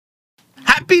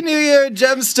Happy New Year,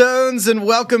 Gemstones, and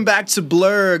welcome back to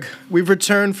Blurg. We've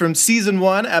returned from Season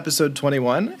 1, Episode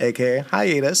 21, aka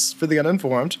Hiatus for the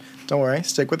Uninformed. Don't worry,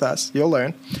 stick with us, you'll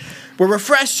learn. We're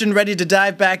refreshed and ready to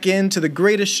dive back into the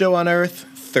greatest show on Earth,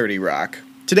 30 Rock.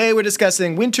 Today we're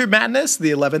discussing Winter Madness,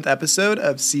 the 11th episode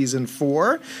of Season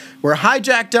 4, where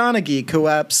Hijack Donaghy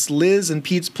co-opts Liz and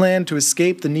Pete's plan to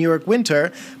escape the New York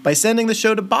winter by sending the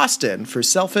show to Boston for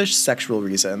selfish sexual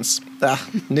reasons.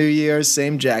 New Year's,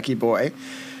 same Jackie boy.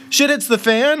 Shit hits the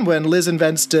fan when Liz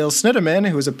invents Dale Snitterman,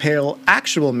 who is a pale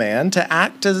actual man, to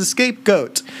act as a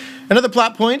scapegoat. Another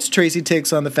plot points, Tracy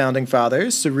takes on the Founding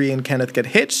Fathers, Cirie and Kenneth get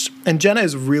hitched, and Jenna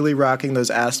is really rocking those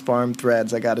ass farm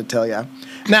threads, I gotta tell ya.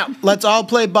 Now, let's all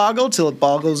play Boggle till it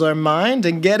boggles our mind,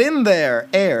 and get in there,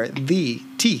 air, the,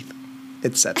 teeth,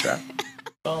 etc.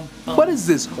 What is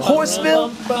this, Horseville?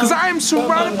 Because I am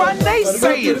surrounded by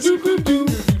naysayers.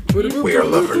 We are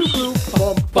lovers.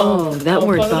 Oh, that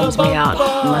word bums me out,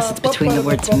 unless it's between the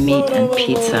words meat and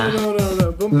pizza.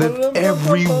 Live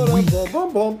every week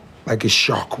like a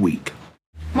Shark Week.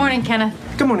 Morning, Kenneth.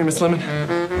 Good morning, Miss Lemon.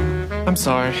 I'm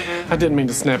sorry. I didn't mean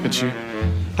to snap at you.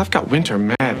 I've got winter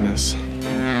madness.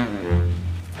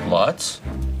 Lutz,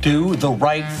 do the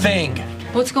right thing.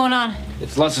 What's going on?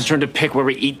 It's Lutz's turn to pick where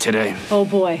we eat today. Oh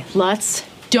boy, Lutz,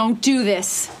 don't do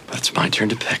this. But it's my turn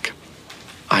to pick.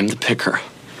 I'm the picker.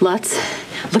 Lutz,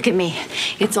 look at me.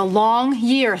 It's a long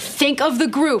year. Think of the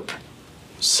group.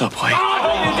 Subway.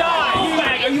 Guys,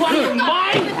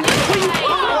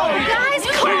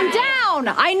 calm down.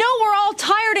 I know we're all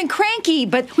tired and cranky,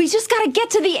 but we just gotta get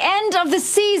to the end of the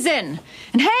season.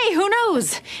 And hey, who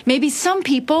knows? Maybe some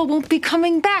people won't be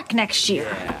coming back next year.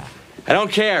 I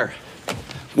don't care.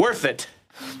 Worth it.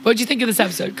 What'd you think of this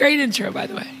episode? Great intro, by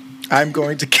the way. I'm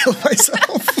going to kill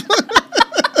myself.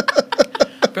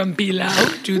 From Pilau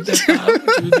to the Pau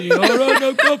to the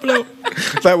Orinoco.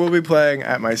 That will be playing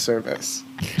at my service,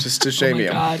 just to shame you.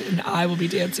 Oh my God, and I will be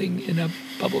dancing in a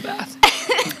bubble bath.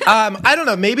 I don't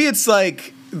know, maybe it's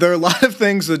like, there are a lot of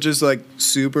things that just like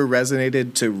super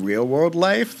resonated to real world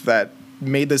life that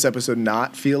made this episode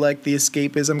not feel like the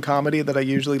escapism comedy that I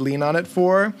usually lean on it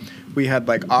for. We had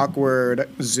like awkward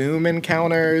Zoom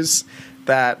encounters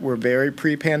that were very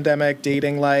pre-pandemic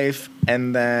dating life,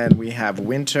 and then we have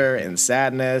winter and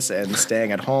sadness and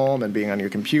staying at home and being on your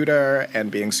computer and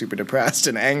being super depressed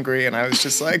and angry, and I was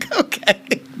just like,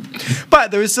 okay. But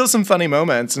there was still some funny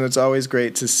moments, and it's always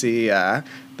great to see that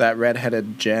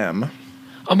redheaded gem.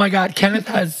 Oh my God, Kenneth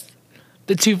has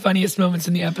the two funniest moments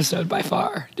in the episode by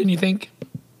far, didn't you think?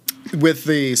 With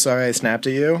the sorry I snapped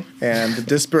at you and the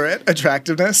disparate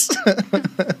attractiveness.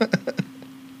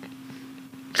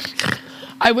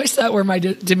 I wish that were my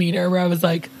demeanor, where I was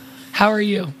like, how are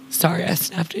you? Sorry, I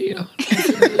snapped at you.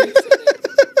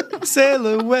 Sail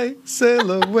away,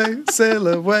 sail away, sail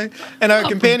away. And our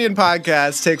companion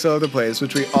podcast takes over the place,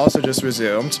 which we also just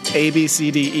resumed.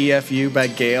 ABCDEFU by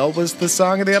Gail was the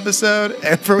song of the episode,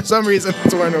 and for some reason,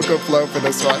 it's Orinoco Flow for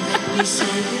this one.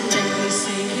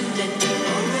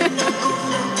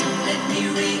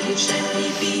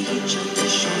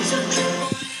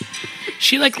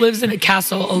 She like lives in a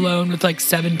castle alone with like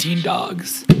 17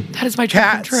 dogs. That is my dream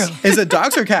come true. Is it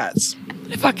dogs or cats?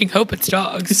 I fucking hope it's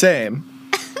dogs. Same.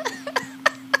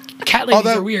 Cat ladies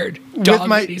are weird. Dog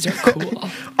ladies are cool.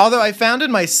 Although I found in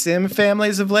my sim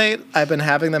families of late, I've been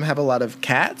having them have a lot of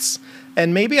cats,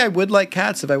 and maybe I would like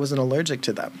cats if I wasn't allergic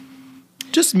to them.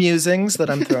 Just musings that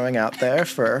I'm throwing out there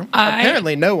for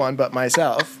apparently no one but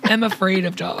myself. I'm afraid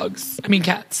of dogs. I mean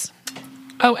cats.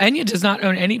 Oh, Enya does not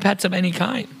own any pets of any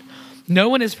kind. No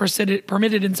one is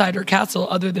permitted inside her castle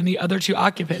other than the other two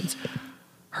occupants,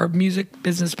 her music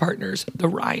business partners, the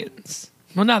Ryans.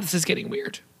 Well, now this is getting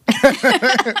weird.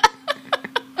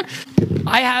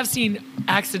 I have seen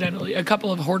accidentally a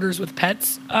couple of Hoarders with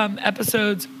Pets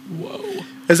episodes. Whoa.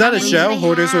 Is that a show,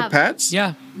 Hoarders with Pets?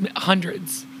 Yeah,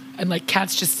 hundreds. And like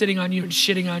cats just sitting on you and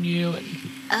shitting on you. And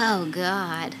oh,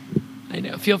 God. I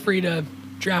know. Feel free to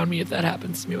drown me if that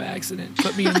happens to me by accident.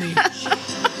 Put me in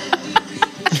the...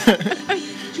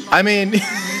 I mean,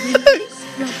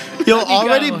 you'll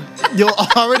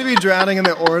already be drowning in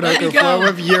the Orinoco flow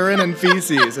of urine and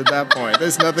feces at that point.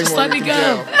 There's nothing more you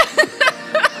can do.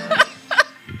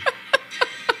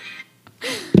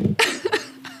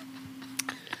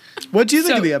 What do you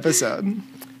think of the episode?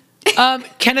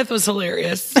 Kenneth was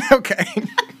hilarious. Okay.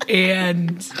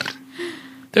 And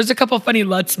there's a couple funny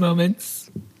Lutz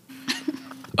moments.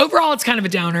 Overall, it's kind of a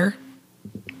downer.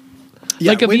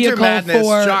 Yeah, like a Winter vehicle Madness,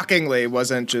 for, shockingly,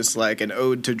 wasn't just like an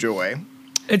ode to joy.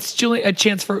 It's a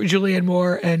chance for Julianne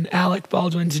Moore and Alec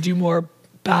Baldwin to do more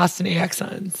Boston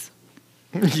accents.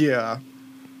 Yeah.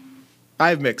 I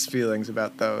have mixed feelings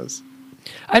about those.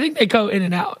 I think they go in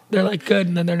and out. They're like good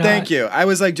and then they're not. Thank you. I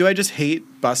was like, do I just hate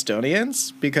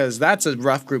Bostonians? Because that's a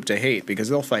rough group to hate because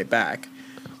they'll fight back.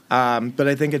 But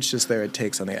I think it's just their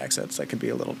takes on the accents that can be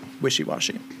a little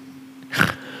wishy-washy.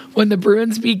 When the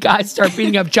Bruins beat guys start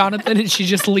beating up Jonathan and she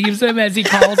just leaves him as he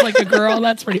calls like a girl,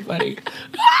 that's pretty funny.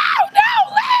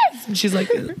 No, Liz! And she's like,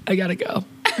 I gotta go.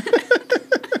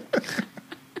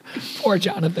 Poor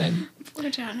Jonathan. Poor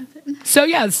Jonathan. So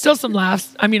yeah, still some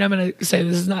laughs. I mean, I'm gonna say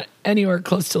this is not anywhere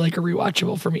close to like a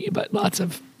rewatchable for me, but lots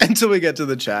of. Until we get to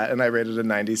the chat, and I rated a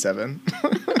 97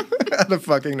 out of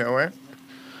fucking nowhere.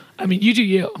 I mean, you do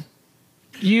you.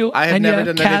 You. I have Enya, never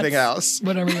done Cats, anything else.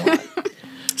 Whatever you want.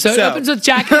 So it opens with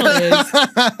Jack and Liz.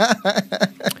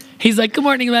 He's like, "Good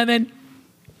morning, Lemon."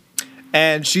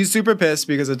 And she's super pissed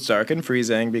because it's dark and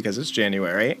freezing because it's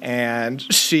January. And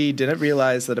she didn't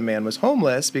realize that a man was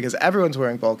homeless because everyone's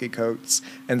wearing bulky coats.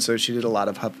 And so she did a lot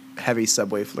of heavy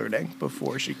subway flirting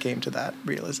before she came to that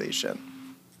realization.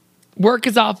 Work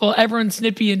is awful. Everyone's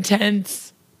snippy and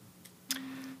tense.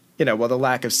 You know, well, the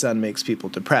lack of sun makes people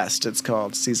depressed. It's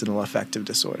called seasonal affective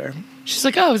disorder. She's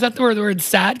like, "Oh, is that where the word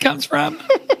sad comes from?"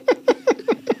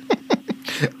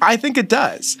 I think it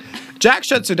does. Jack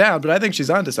shuts her down, but I think she's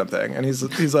onto something. And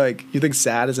he's like, you think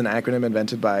SAD is an acronym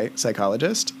invented by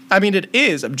psychologists? I mean, it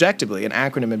is objectively an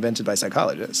acronym invented by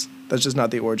psychologists. That's just not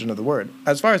the origin of the word,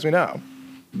 as far as we know.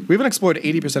 We haven't explored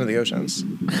 80% of the oceans.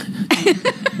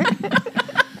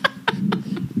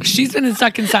 She's been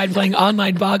stuck inside playing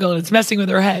online Boggle, and it's messing with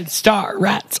her head. Star,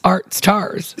 rats, art,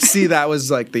 stars. See, that was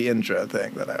like the intro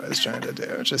thing that I was trying to do.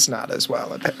 It's just not as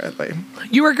well, apparently.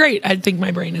 You were great. I think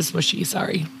my brain is mushy.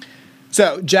 Sorry.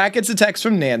 So Jack gets a text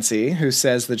from Nancy, who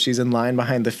says that she's in line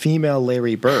behind the female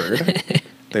Larry Bird.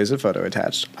 There's a photo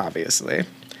attached, obviously.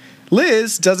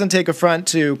 Liz doesn't take affront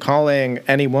to calling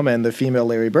any woman the female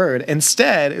Larry Bird.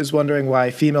 Instead, is wondering why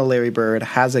female Larry Bird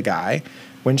has a guy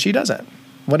when she doesn't.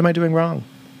 What am I doing wrong?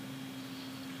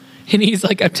 And he's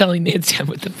like, I'm telling Nancy I'm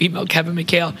with the female Kevin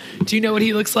McHale. Do you know what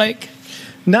he looks like?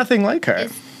 Nothing like her.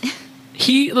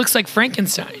 He looks like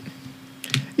Frankenstein.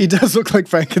 He does look like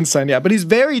Frankenstein, yeah. But he's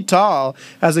very tall,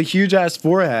 has a huge-ass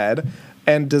forehead,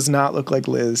 and does not look like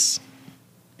Liz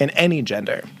in any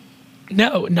gender.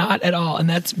 No, not at all. And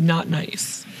that's not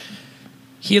nice.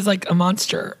 He is like a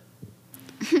monster.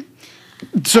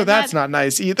 So that's not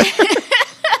nice either.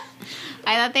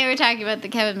 I thought they were talking about the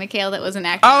Kevin McHale that was an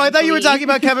actor. Oh, I thought you were talking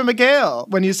about Kevin McHale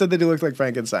when you said that he looked like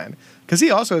Frankenstein. Because he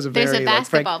also has a very... There's a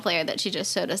basketball player that she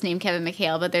just showed us named Kevin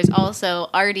McHale, but there's also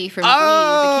Artie from Glee.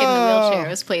 The kid in the wheelchair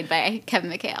was played by Kevin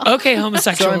McHale. Okay,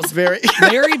 homosexuals. So very...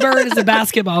 Larry Bird is a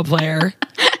basketball player,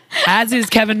 as is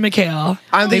Kevin McHale.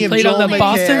 They played on the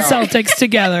Boston Celtics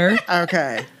together.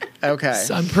 Okay.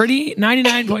 So I'm pretty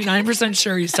 99.9%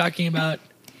 sure he's talking about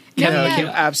Kevin McHale. You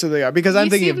absolutely are. Because I'm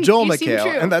thinking of Joel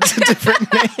McHale, and that's a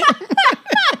different name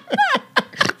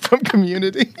from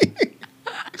Community.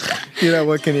 You know,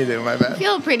 what can you do, my bad? I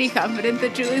feel pretty confident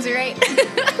that Julie's right.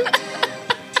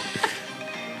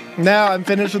 Now I'm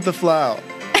finished with the flow.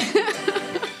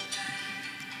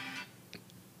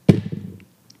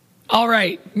 All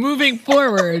right, moving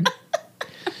forward.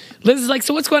 Liz is like,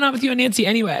 so what's going on with you and Nancy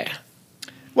anyway?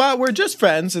 Well, we're just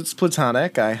friends. It's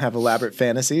platonic. I have elaborate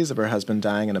fantasies of her husband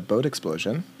dying in a boat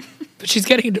explosion. But she's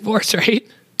getting a divorce, right?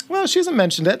 Well, she hasn't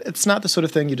mentioned it. It's not the sort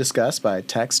of thing you discuss by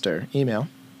text or email.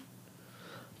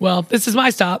 Well, this is my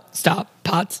stop. Stop,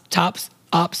 pots, tops,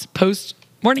 ops, post.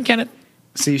 Morning, Kenneth.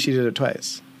 See, she did it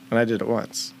twice, and I did it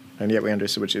once. And yet we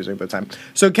understood what she was doing both times.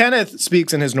 So Kenneth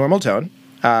speaks in his normal tone,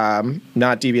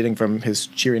 not deviating from his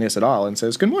cheeriness at all, and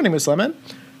says, "Good morning, Miss Lemon."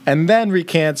 And then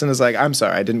recants and is like, "I'm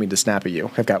sorry, I didn't mean to snap at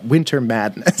you. I've got winter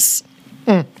madness."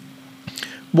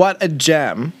 What a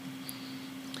gem.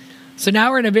 So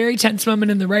now we're in a very tense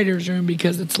moment in the writer's room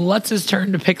because it's Lutz's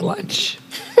turn to pick lunch.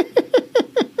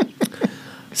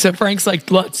 So Frank's like,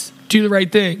 "Lutz, do the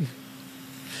right thing."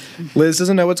 Liz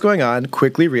doesn't know what's going on,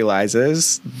 quickly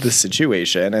realizes the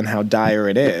situation and how dire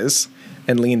it is,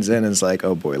 and leans in and is like,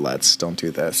 "Oh boy, Lutz, don't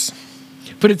do this."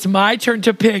 But it's my turn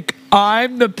to pick.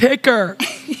 I'm the picker.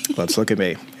 Let's look at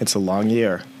me. It's a long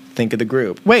year. Think of the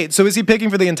group. Wait, so is he picking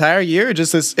for the entire year? Or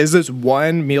just is this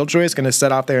one meal choice going to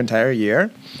set off their entire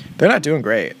year? They're not doing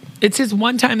great. It's his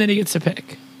one time that he gets to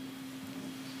pick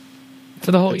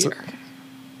for the whole year.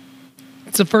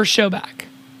 It's the first show back.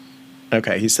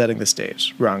 Okay, he's setting the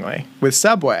stage wrongly. With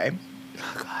Subway.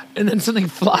 Oh, God. And then something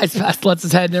flies past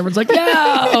Lutz's head and everyone's like,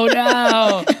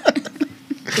 no.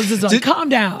 This is like, calm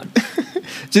down.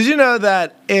 Did you know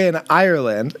that in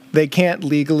Ireland, they can't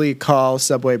legally call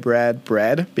Subway bread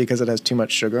because it has too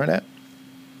much sugar in it?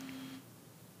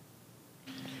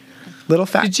 Little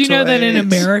factoids. Did you know that in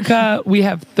America we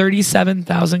have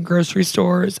 37,000 grocery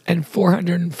stores and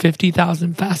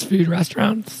 450,000 fast food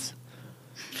restaurants?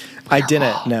 I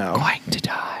didn't know. Going to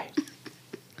die.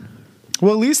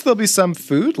 Well, at least there'll be some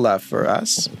food left for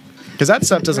us. Because that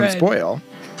stuff doesn't Bread. spoil.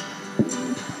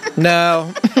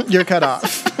 No, you're cut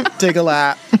off. Take a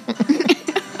lap.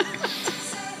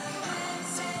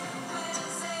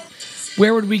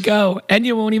 Where would we go?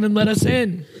 Enya won't even let us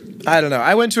in. I don't know.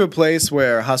 I went to a place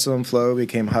where Hustle and Flow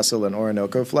became Hustle and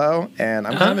Orinoco Flow, and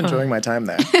I'm kind of enjoying my time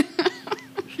there.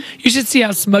 You should see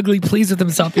how smugly pleased with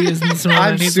himself he is in this moment.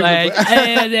 I'm He's super like,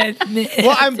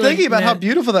 Well, I'm thinking about how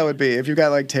beautiful that would be if you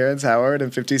got like Terrence Howard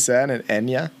and 50 Cent and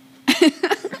Enya.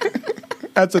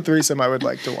 That's a threesome I would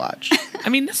like to watch. I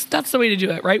mean, that's the way to do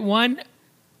it, right? One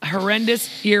horrendous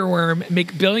earworm,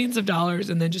 make billions of dollars,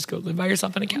 and then just go live by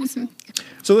yourself in a castle.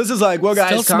 So this is like, well, guys,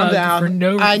 Still calm smug down. for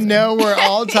no I reason. know we're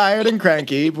all tired and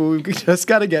cranky, but we've just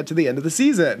got to get to the end of the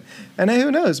season. And who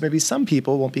knows, maybe some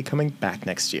people won't be coming back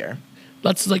next year.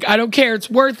 Let's like, I don't care. It's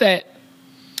worth it.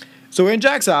 So we're in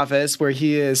Jack's office where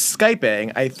he is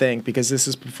Skyping, I think, because this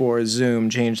is before Zoom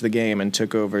changed the game and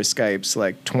took over Skype's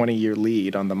like 20-year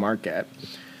lead on the market.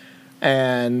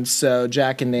 And so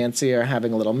Jack and Nancy are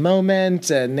having a little moment,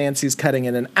 and Nancy's cutting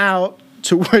in and out,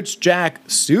 to which Jack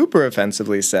super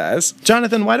offensively says,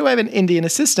 Jonathan, why do I have an Indian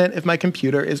assistant if my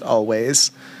computer is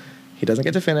always... He doesn't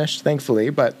get to finish, thankfully,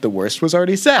 but the worst was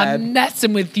already said. I'm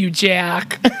messing with you,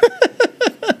 Jack.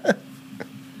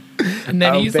 And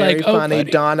then he's very like, funny,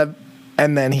 buddy. Donna.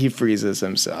 And then he freezes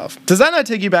himself. Does that not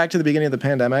take you back to the beginning of the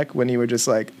pandemic when you were just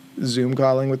like Zoom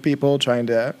calling with people trying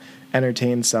to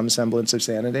entertain some semblance of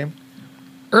sanity?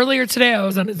 Earlier today, I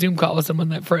was on a Zoom call with someone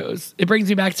that froze. It brings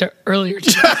me back to earlier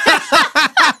today.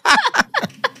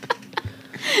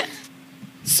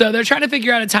 So they're trying to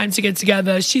figure out a time to get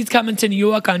together. She's coming to New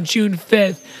York on June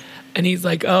 5th. And he's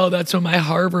like, oh, that's when my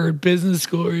Harvard Business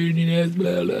School reunion is,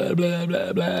 blah, blah, blah,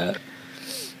 blah, blah.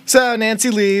 So Nancy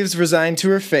leaves, resigned to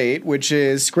her fate, which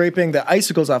is scraping the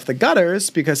icicles off the gutters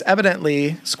because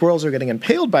evidently squirrels are getting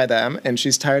impaled by them, and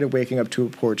she's tired of waking up to a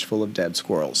porch full of dead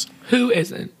squirrels. Who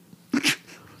isn't?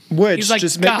 Which He's like,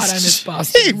 just God, makes I miss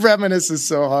Boston. He reminisces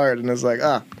so hard and is like,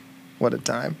 what a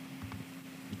time.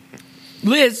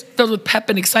 Liz, filled with pep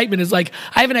and excitement, is like,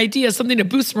 I have an idea, something to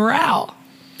boost morale.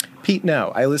 Pete,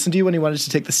 no. I listened to you when you wanted to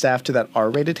take the staff to that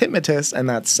R-rated hypnotist, and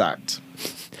that sucked.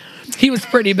 He was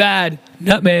pretty bad.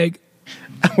 Nutmeg.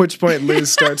 At which point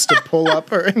Liz starts to pull up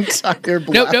her entire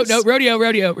blouse. No. Rodeo.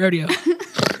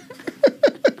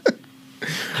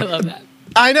 I love that.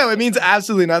 I know, it means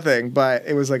absolutely nothing, but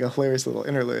it was like a hilarious little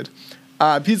interlude.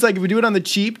 Pete's like, if we do it on the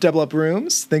cheap, double up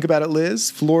rooms, think about it, Liz.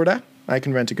 Florida, I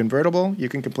can rent a convertible. You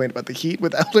can complain about the heat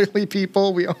with elderly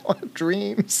people. We all have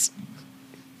dreams.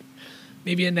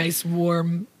 Maybe a nice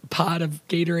warm pot of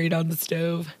Gatorade on the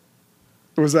stove.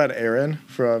 Was that Aaron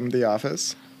from The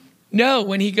Office? No,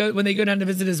 when they go down to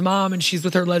visit his mom and she's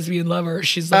with her lesbian lover,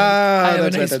 she's like, I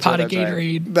have a nice pot of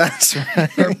Gatorade. That's right.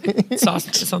 Or sauce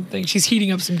or something. She's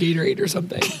heating up some Gatorade or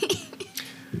something.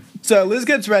 So Liz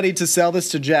gets ready to sell this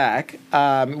to Jack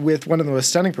with one of the most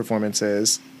stunning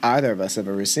performances either of us have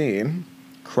ever seen.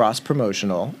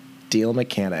 Cross-promotional, deal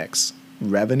mechanics,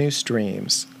 revenue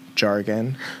streams,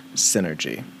 jargon,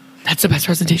 synergy. That's the best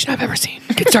presentation I've ever seen.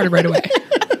 Get started right away.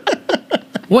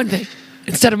 One thing.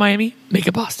 Instead of Miami, make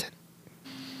it Boston.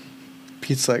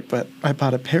 Pete's like, but I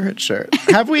bought a parrot shirt.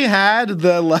 Have we had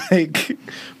the, like,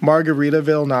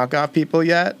 Margaritaville knockoff people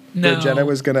yet? No. Where Jenna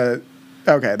was going to...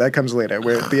 Okay, that comes later,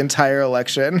 where the entire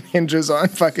election hinges on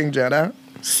fucking Jenna.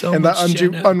 So and much the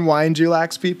Jenna. unwind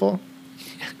Julax people.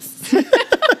 Yes.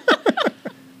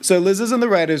 So Liz is in the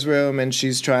writer's room, and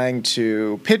she's trying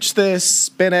to pitch this,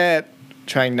 spin it,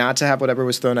 trying not to have whatever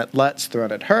was thrown at Lutz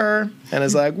thrown at her, and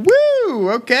is like, woo,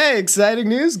 okay, exciting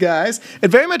news, guys. It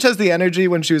very much has the energy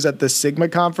when she was at the Sigma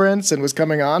conference and was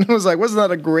coming on and was like, wasn't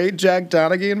that a great Jack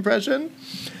Donaghy impression?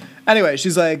 Anyway,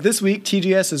 she's like, this week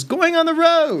TGS is going on the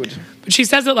road. But she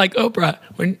says it like Oprah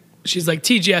when she's like,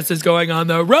 TGS is going on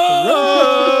the road.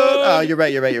 Oh, you're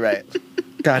right.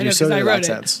 God, you're so I new wrote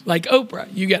accents. like Oprah,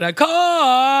 you get a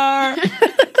car.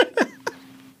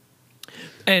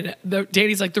 And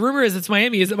Danny's like, the rumor is it's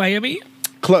Miami. Is it Miami?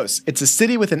 Close. It's a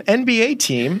city with an NBA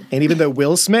team, and even though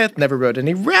Will Smith never wrote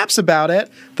any raps about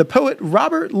it, the poet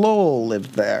Robert Lowell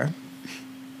lived there.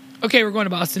 Okay, we're going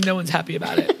to Boston. No one's happy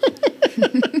about it.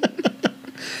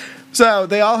 So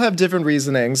they all have different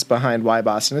reasonings behind why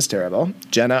Boston is terrible.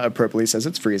 Jenna appropriately says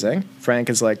it's freezing. Frank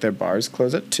is like, their bars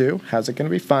close at 2. How's it going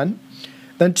to be fun?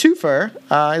 Then Twofer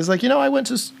is like, I went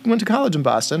to college in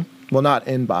Boston. Well, not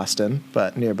in Boston,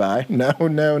 but nearby.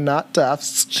 No, not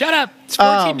Tufts. Shut up. It's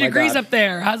 14 Oh, my degrees God. up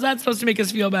there. How's that supposed to make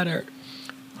us feel better?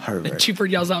 Harvard. And Twofer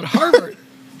yells out, Harvard.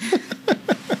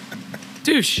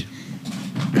 Douche.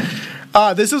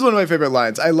 This is one of my favorite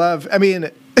lines.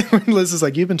 When Liz is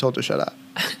like, you've been told to shut up.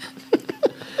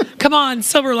 Come on,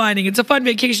 silver lining. It's a fun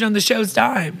vacation on the show's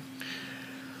dime.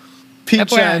 Pete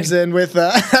FYI. chimes in with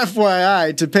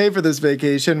FYI, to pay for this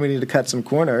vacation, we need to cut some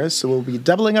corners, so we'll be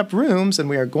doubling up rooms, and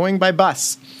we are going by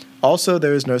bus. Also,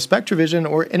 there is no Spectravision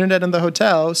or internet in the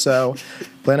hotel, so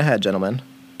plan ahead, gentlemen.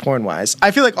 Porn-wise.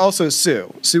 I feel like also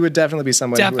Sue. Sue would definitely be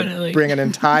someone who would bring an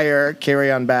entire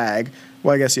carry-on bag.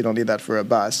 Well, I guess you don't need that for a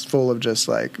bus, full of just,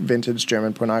 like, vintage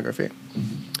German pornography.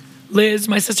 Liz,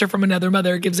 my sister from another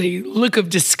mother, gives a look of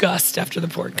disgust after the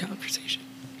porn conversation.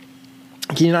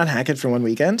 Can you not hack it for one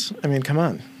weekend? I mean, come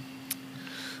on.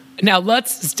 Now,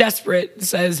 Lutz is desperate,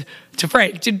 says to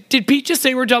Frank, did Pete just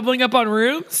say we're doubling up on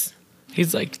rooms?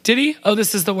 He's like, did he? Oh,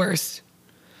 this is the worst.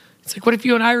 It's like, what if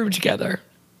you and I room together?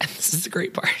 And this is the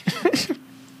great part.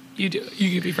 You do it.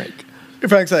 You can be Frank.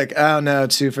 Frank's like, oh no,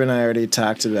 Twofer and I already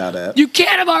talked about it. You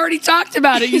can't have already talked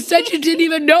about it. You said you didn't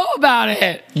even know about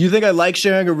it. You think I like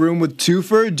sharing a room with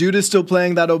Twofer? Dude is still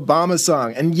playing that Obama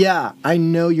song. And yeah, I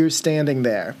know you're standing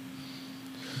there.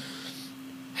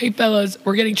 Hey, fellas,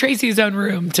 we're getting Tracy's own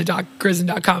room to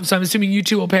DocGrison.com, so I'm assuming you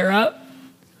two will pair up?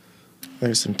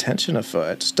 There's some tension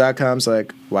afoot. .com's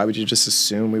like, why would you just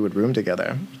assume we would room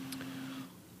together?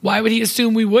 Why would he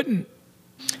assume we wouldn't?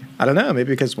 I don't know. Maybe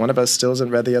because one of us still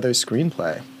hasn't read the other's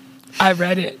screenplay. I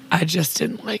read it. I just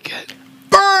didn't like it.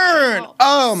 Burn!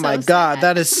 Oh so my God. sad.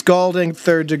 That is scalding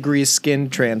third-degree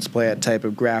skin transplant type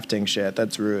of grafting shit.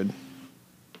 That's rude.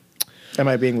 Am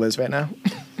I being Liz right now?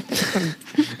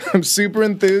 I'm super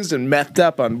enthused and methed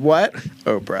up on what?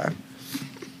 Oprah.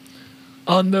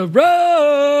 On the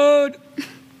road.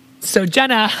 So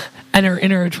Jenna and her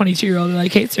inner 22-year-old are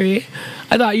like, hey, Siri,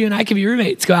 I thought you and I could be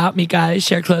roommates. Go out, meet guys,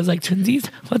 share clothes like twinsies.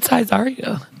 What size are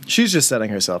you? She's just setting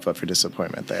herself up for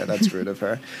disappointment there. That's rude of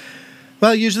her.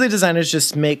 Well, usually designers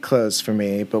just make clothes for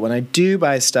me, but when I do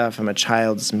buy stuff, I'm a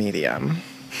child's medium.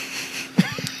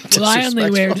 Well, I only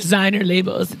wear designer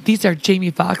labels. These are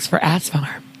Jamie Foxx for Ass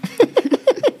Farm.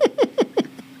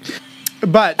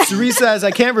 But Cerise says,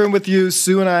 I can't room with you.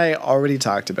 Sue and I already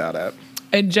talked about it.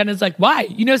 And Jenna's like, why?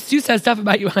 You know, Sue says stuff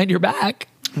about you behind your back.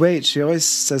 Wait, she always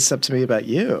says stuff to me about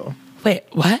you. Wait,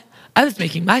 what? I was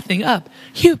making my thing up.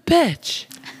 You bitch.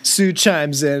 Sue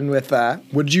chimes in with,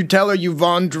 would you tell her you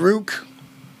Von Drook?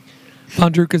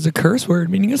 Von Drook is a curse word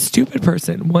meaning a stupid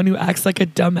person, one who acts like a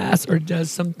dumbass or does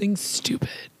something stupid.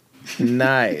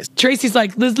 Nice. Tracy's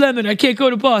like, Liz Lemon, I can't go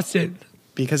to Boston.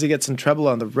 Because he gets in trouble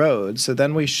on the road, so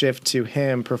then we shift to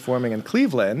him performing in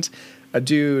Cleveland. A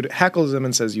dude heckles him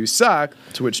and says, you suck,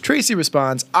 to which Tracy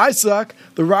responds, I suck,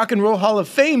 the Rock and Roll Hall of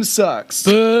Fame sucks.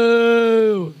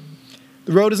 Boo!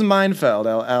 The road is a minefield,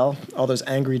 LL. All those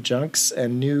angry junks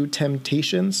and new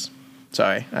temptations.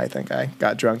 Sorry, I think I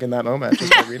got drunk in that moment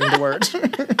just by reading the words.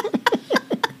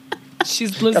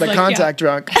 She's Liz Got a like, contact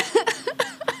drunk.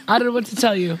 I don't know what to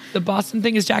tell you. The Boston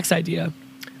thing is Jack's idea.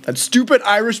 That stupid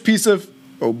Irish piece of,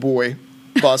 oh boy,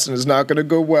 Boston is not going to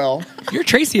go well. Your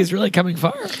Tracy is really coming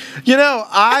far. You know,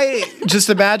 I just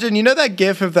imagine, you know that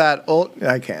gif of that old,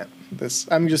 I can't.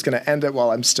 I'm just going to end it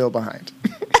while I'm still behind.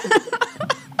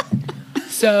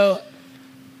 So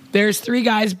there's three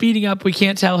guys beating up, we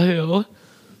can't tell who.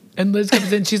 And Liz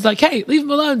comes in, she's like, hey, leave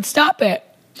him alone, stop it.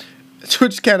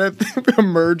 Which Kenneth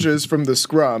emerges from the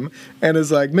scrum and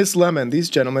is like, Miss Lemon,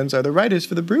 these gentlemen are the writers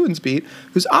for the Bruins beat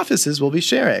whose offices we'll be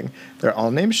sharing. They're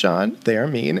all named Sean, they are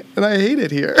mean, and I hate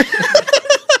it here.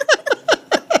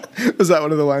 Was that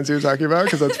one of the lines you were talking about?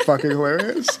 Because that's fucking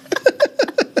hilarious.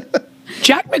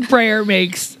 Jack McBrayer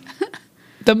makes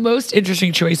the most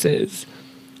interesting choices.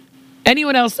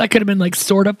 Anyone else that could have been like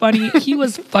sort of funny, he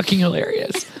was fucking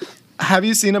hilarious. Have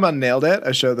you seen him on Nailed It,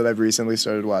 a show that I've recently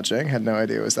started watching? Had no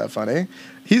idea it was that funny.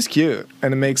 He's cute,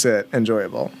 and it makes it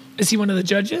enjoyable. Is he one of the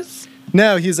judges?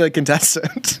 No, he's a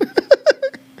contestant.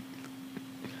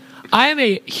 I am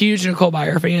a huge Nicole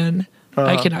Byer fan.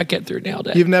 I cannot get through Nailed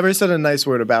It. You've never said a nice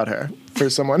word about her for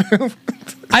someone who...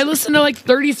 I listen to like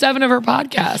 37 of her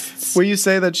podcasts. Will you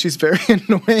say that she's very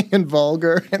annoying and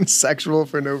vulgar and sexual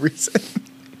for no reason?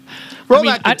 Roll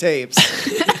back the tapes.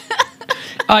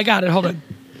 Oh, I got it. Hold on.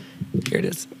 Here it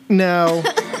is. No.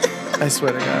 I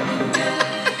swear to God.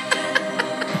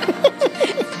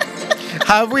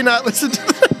 How have we not listened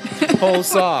to the whole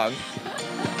song?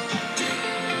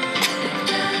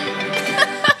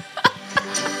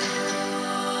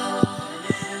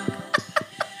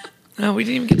 No, we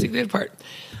didn't even get to the good part.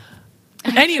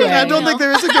 Anyway. I don't think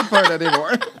there is a good part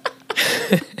anymore.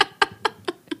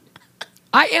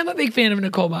 I am a big fan of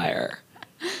Nicole Byer.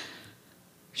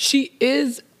 She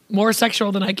is more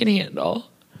sexual than I can handle.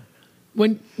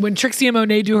 When Trixie and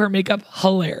Monet do her makeup,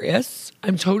 hilarious.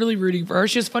 I'm totally rooting for her.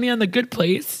 She was funny on The Good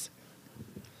Place.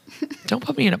 Don't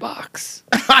put me in a box.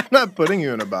 I'm not putting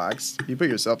you in a box. You put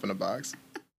yourself in a box.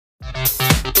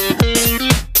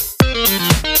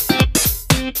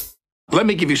 Let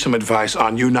me give you some advice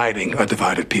on uniting a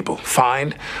divided people.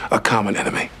 Find a common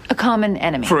enemy. A common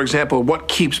enemy. For example, what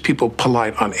keeps people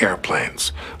polite on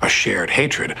airplanes? A shared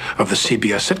hatred of the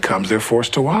CBS sitcoms they're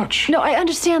forced to watch. No, I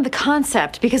understand the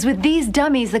concept, because with these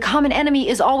dummies, the common enemy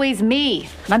is always me.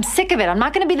 And I'm sick of it. I'm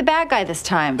not going to be the bad guy this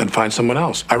time. Then find someone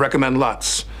else. I recommend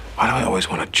Lutz. Why do I always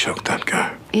want to choke that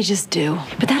guy? You just do.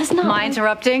 But that is not... Am I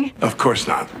interrupting? Of course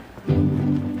not.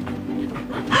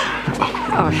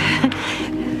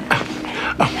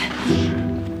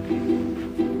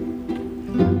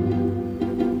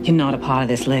 You're not a part of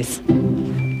this, Liz.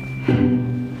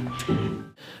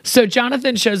 So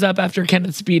Jonathan shows up after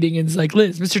Kenneth's beating and is like,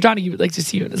 Liz, Mr. Donaghy would like to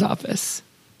see you in his office.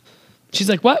 She's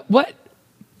like, what?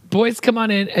 Boys, come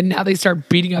on in. And now they start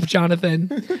beating up Jonathan.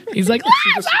 He's like,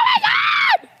 Liz, oh my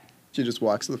God! She just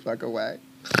walks the fuck away.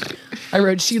 I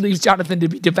wrote, she leaves Jonathan to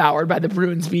be devoured by the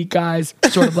Bruins beat guys.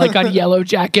 Sort of like on Yellow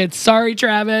Jackets. Sorry,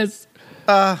 Travis.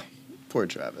 Poor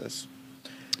Travis.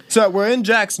 So we're in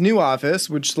Jack's new office,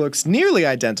 which looks nearly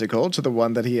identical to the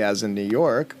one that he has in New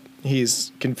York.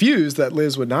 He's confused that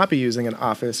Liz would not be using an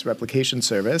office replication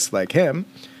service like him.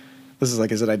 This is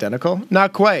like, is it identical?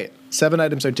 Not quite. 7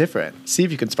 items are different. See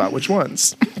if you can spot which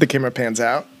ones. The camera pans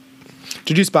out.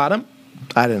 Did you spot them?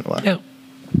 I didn't look. No.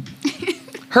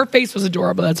 Her face was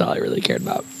adorable. That's all I really cared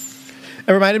about.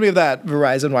 It reminded me of that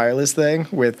Verizon Wireless thing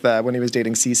with when he was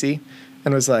dating Cece.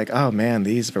 And was like, oh man,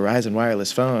 these Verizon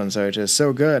Wireless phones are just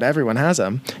so good. Everyone has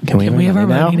them. Can we have our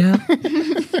money now?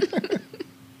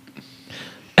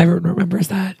 Everyone remembers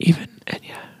that, even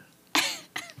Enya.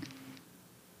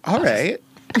 All right.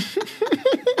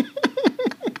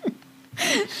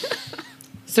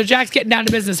 So Jack's getting down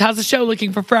to business. How's the show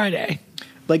looking for Friday?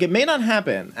 Like, it may not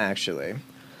happen, actually.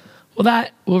 Well,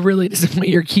 that will really disappoint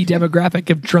your key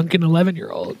demographic of drunken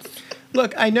 11-year-olds.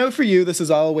 Look, I know for you this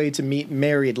is all a way to meet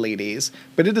married ladies,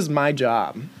 but it is my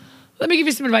job. Let me give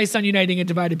you some advice on uniting a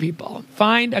divided people.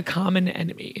 Find a common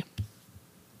enemy.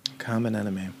 Common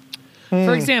enemy.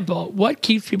 For example, what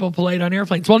keeps people polite on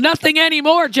airplanes? Well, nothing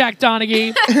anymore, Jack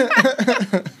Donaghy.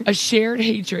 A shared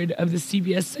hatred of the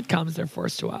CBS sitcoms they're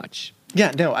forced to watch.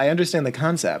 Yeah, no, I understand the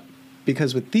concept.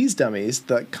 Because with these dummies,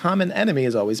 the common enemy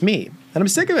is always me. And I'm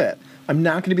sick of it. I'm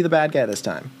not going to be the bad guy this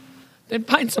time. Then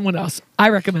find someone else. I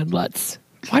recommend Lutz.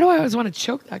 Why do I always want to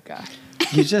choke that guy?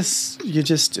 You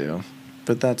just do.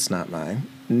 But that's not mine.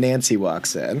 Nancy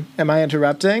walks in. Am I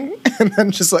interrupting? And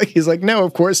then he's like, no,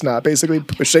 of course not. Basically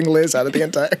pushing Liz out of the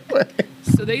entire way.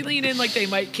 So they lean in like they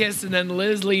might kiss, and then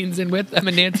Liz leans in with them,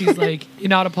 and Nancy's like, you're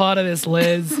not a part of this,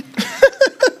 Liz.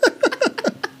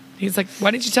 He's like,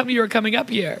 why didn't you tell me you were coming up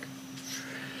here?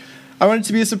 I want it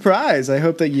to be a surprise. I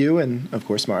hope that you and, of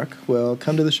course, Mark will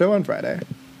come to the show on Friday.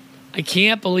 I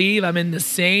can't believe I'm in the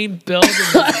same building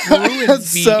as Bruins.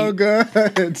 That's so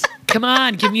good. Come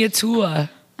on, give me a tour.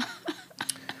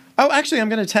 Oh, actually, I'm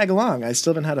going to tag along. I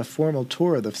still haven't had a formal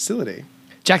tour of the facility.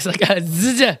 Jack's like,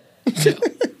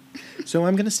 so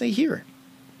I'm going to stay here.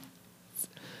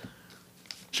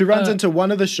 She runs into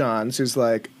one of the Seans who's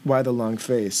like, why the long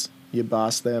face? You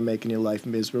boss there making your life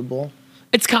miserable?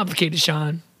 It's complicated,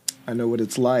 Sean. I know what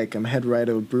it's like. I'm head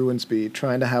writer of Bruins Beat,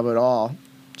 trying to have it all.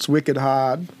 It's wicked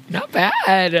hard. Not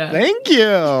bad. Thank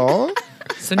you.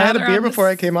 So I had a beer before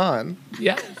I came on.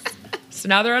 Yes. So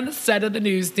now they're on the set of the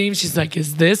news team. She's like,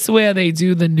 is this where they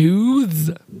do the news?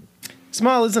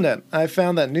 Small, isn't it? I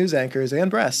found that news anchors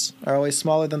and breasts are always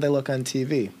smaller than they look on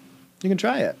TV. You can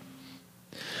try it.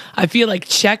 I feel like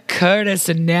Chet Curtis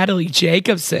and Natalie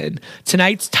Jacobson.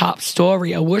 Tonight's top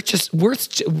story, a Worcester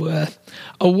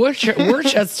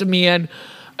man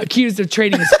accused of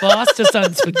trading his foster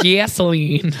sons for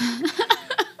gasoline.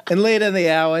 And later in the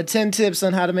hour, 10 tips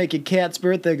on how to make your cat's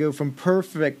birthday go from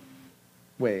perfect...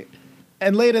 Wait.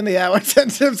 And later in the hour, 10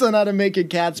 tips on how to make your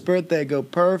cat's birthday go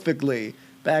perfectly.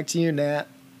 Back to you, Nat.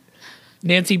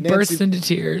 Nancy bursts into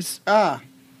tears. Nancy,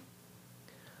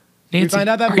 we find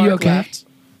out that Mark left.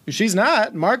 She's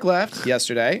not. Mark left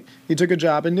yesterday. He took a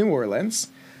job in New Orleans.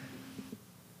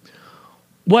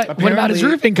 What about his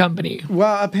roofing company?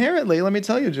 Well, apparently, let me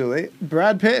tell you, Julie,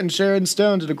 Brad Pitt and Sharon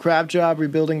Stone did a crap job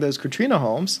rebuilding those Katrina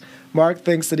homes. Mark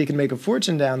thinks that he can make a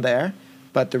fortune down there,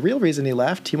 but the real reason he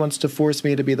left, he wants to force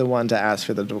me to be the one to ask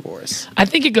for the divorce. I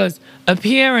think it goes,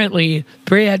 apparently,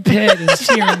 Brad Pitt and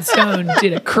Sharon Stone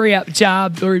did a crap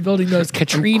job rebuilding those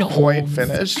Katrina homes. Quite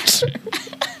finished.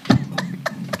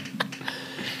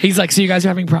 He's like, so you guys are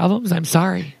having problems? I'm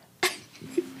sorry.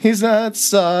 He's not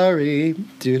sorry.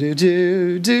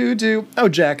 Do. Oh,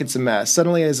 Jack, it's a mess.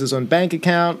 Suddenly he has his own bank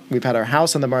account. We've had our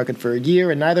house on the market for a year,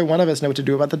 and neither one of us know what to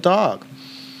do about the dog.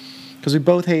 Because we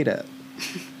both hate it.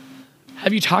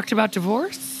 Have you talked about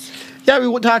divorce? Yeah,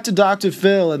 we talked to Dr.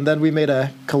 Phil, and then we made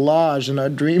a collage in our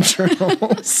dream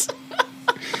journals.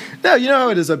 No, you know how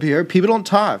it is up here. People don't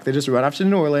talk. They just run off to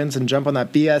New Orleans and jump on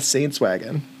that BS Saints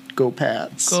wagon. Go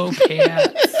Pats. Go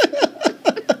Pats.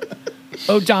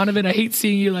 Oh, Donovan, I hate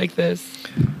seeing you like this.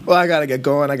 Well, I gotta get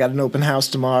going. I got an open house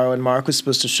tomorrow, and Mark was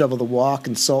supposed to shovel the walk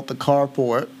and salt the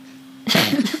carport.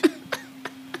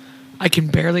 I can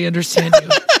barely understand you.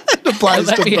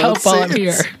 Let me help while I'm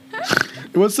here.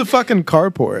 What's the fucking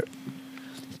carport?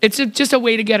 It's just a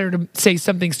way to get her to say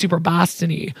something super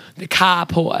Boston-y. The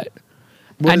carport.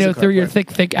 I know through your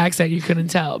thick accent you couldn't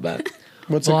tell, but...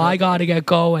 I gotta get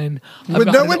going. I've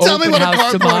got no one tell me what a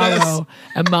carport is.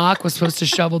 And Mark was supposed to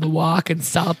shovel the walk and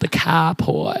salt the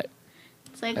carport.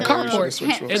 It's like A a carport. little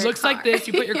tent It for looks a car. like this.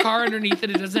 You put your car underneath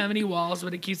it. It doesn't have any walls,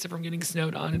 but it keeps it from getting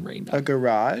snowed on and rained on. A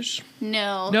garage?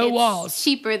 No. No it's walls.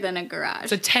 Cheaper than a garage.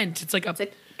 It's a tent. It's like It's a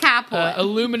carport.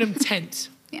 aluminum tent.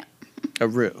 Yeah. A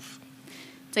roof.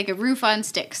 It's like a roof on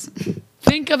sticks.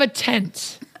 Think of a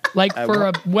tent, like for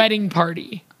a wedding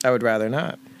party. I would rather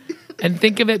not. And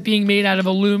think of it being made out of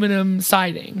aluminum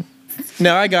siding.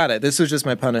 No, I got it. This was just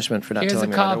my punishment for not Here's a telling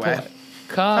me right away.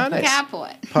 carport. Nice.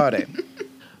 Carport. Party.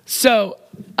 So,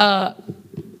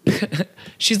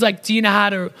 she's like, do you know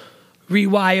how to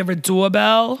rewire a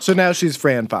doorbell? So now she's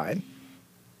Fran Fine.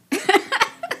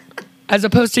 As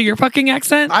opposed to your fucking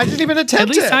accent? I didn't even attempt At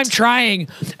least it. I'm trying.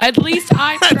 At least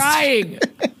I'm trying.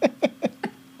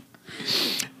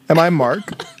 Am I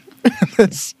Mark?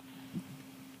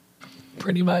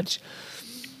 Pretty much.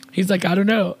 He's like, I don't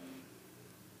know.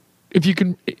 If you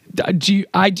can, I do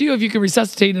if you can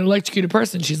resuscitate an electrocuted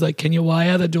person. She's like, can you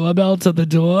wire the doorbell to the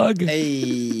dog?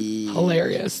 Hey.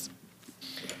 Hilarious.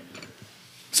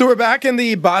 So we're back in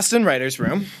the Boston writer's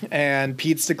room, and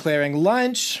Pete's declaring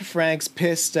lunch. Frank's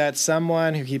pissed at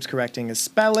someone who keeps correcting his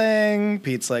spelling.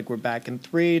 Pete's like, we're back in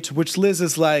 3, to which Liz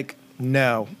is like,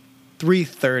 no,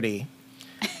 3:30.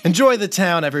 Enjoy the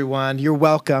town, everyone. You're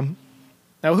welcome.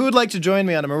 Now, who would like to join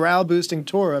me on a morale-boosting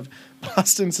tour of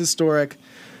Boston's historic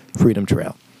Freedom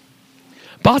Trail?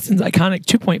 Boston's iconic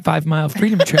 2.5-mile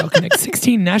Freedom Trail connects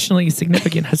 16 nationally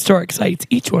significant historic sites,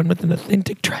 each one with an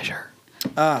authentic treasure.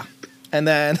 And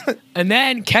then... And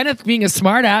then Kenneth, being a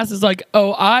smartass, is like,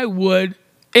 oh, I would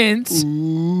burn.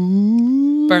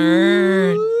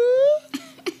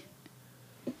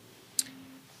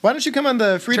 Why don't you come on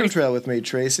the Freedom Trail with me,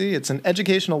 Tracy? It's an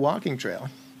educational walking trail.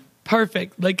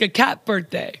 Perfect. Like a cat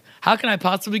birthday. How can I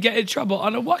possibly get in trouble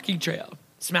on a walking trail?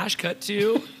 Smash cut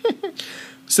to...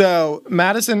 So,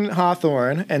 Madison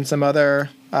Hawthorne and some other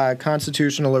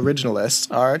constitutional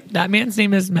originalists are... That man's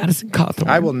name is Madison Cawthorn.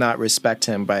 I will not respect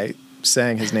him by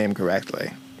saying his name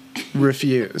correctly.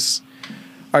 Refuse.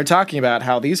 Are talking about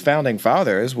how these founding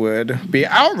fathers would be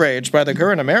outraged by the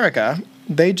current America.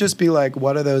 They'd just be like,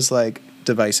 what are those, like,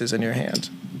 devices in your hand?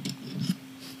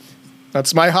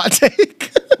 That's my hot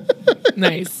take.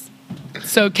 Nice.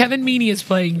 So Kevin Meaney is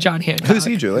playing John Hancock. Who's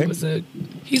he, Julie?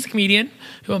 He's a comedian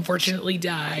who unfortunately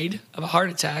died of a heart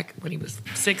attack when he was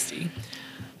 60.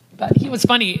 But he was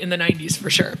funny in the 90s for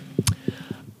sure.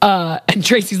 And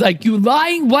Tracy's like, you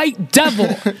lying white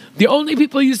devil. The only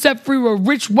people you set free were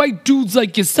rich white dudes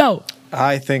like yourself.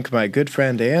 I think my good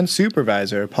friend and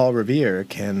supervisor, Paul Revere,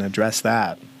 can address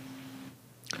that.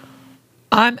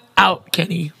 I'm out,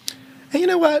 Kenny. Hey, you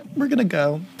know what? We're going to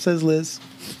go, says Liz.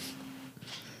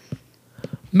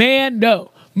 Man,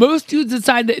 no. Most dudes that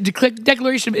signed the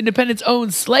Declaration of Independence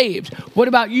own slaves. What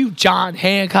about you, John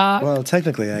Hancock? Well,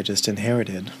 technically, I just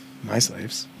inherited my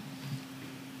slaves.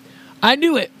 I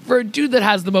knew it. For a dude that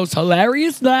has the most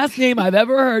hilarious last name I've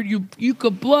ever heard, you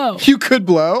could blow. You could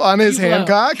blow on his You blow.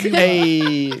 Hancock? You blow.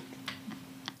 Hey.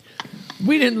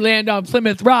 We didn't land on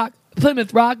Plymouth Rock.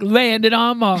 Plymouth Rock landed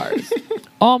on Mars.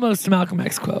 Almost a Malcolm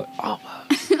X quote. Almost.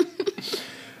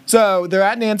 So they're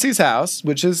at Nancy's house,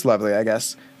 which is lovely, I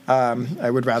guess. I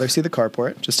would rather see the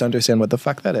carport, just to understand what the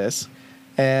fuck that is.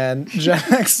 And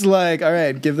Jack's like, all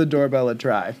right, give the doorbell a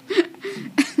try.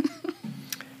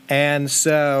 And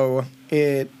so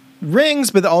it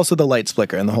rings, but also the lights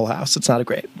flicker in the whole house. It's not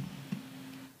great.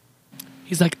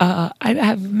 He's like, I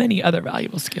have many other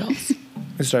valuable skills.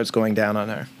 It starts going down on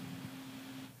her.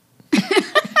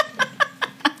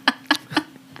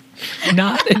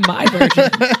 Not in my version.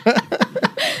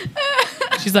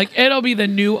 She's like, it'll be the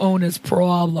new owner's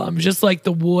problem, just like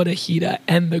the water heater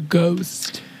and the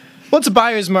ghost. Well, it's a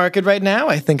buyer's market right now.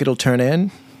 I think it'll turn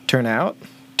out.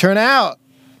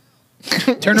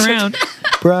 Turn around.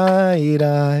 Bright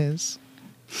eyes.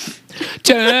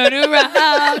 Turn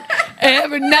around.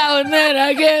 Every now and then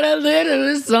I get a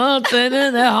little something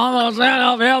in the almost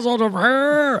feels so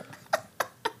her.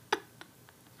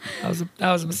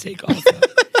 That was a mistake also.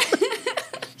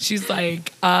 She's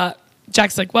like,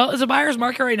 Jack's like, well, it's a buyer's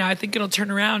market right now. I think it'll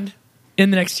turn around in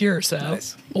the next year or so.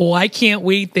 Nice. Oh, I can't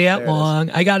wait that long.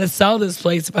 I got to sell this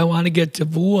place if I want to get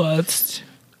divorced.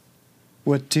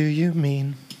 What do you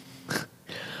mean?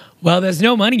 Well, there's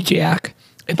no money, Jack.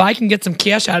 If I can get some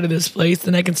cash out of this place,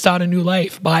 then I can start a new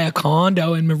life. Buy a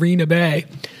condo in Marina Bay.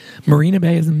 Marina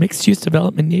Bay is a mixed-use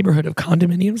development neighborhood of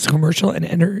condominiums, commercial, and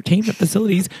entertainment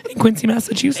facilities in Quincy,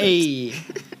 Massachusetts. Hey.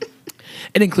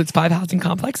 It includes 5 housing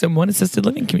complexes and 1 assisted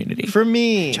living community. For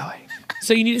me.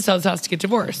 So you need to sell this house to get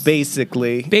divorced.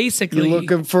 Basically. Basically. You're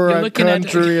looking for a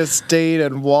country estate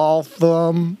in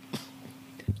Waltham.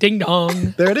 Ding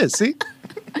dong. There it is, see?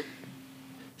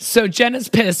 So Jenna's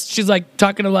pissed. She's like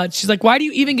talking to Lutz. She's like, why do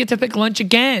you even get to pick lunch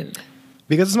again?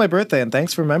 Because it's my birthday, and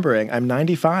thanks for remembering. I'm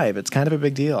 95. It's kind of a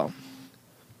big deal.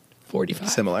 45.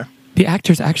 Similar. The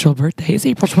actor's actual birthday is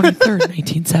April 23rd,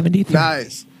 1973.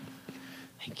 Nice.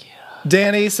 Thank you.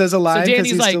 Danny says a line because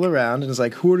Danny's he's like- still around and is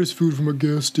like, who orders food from a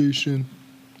gas station?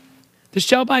 The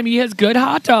show by me has good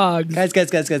hot dogs.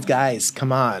 Guys,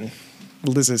 come on.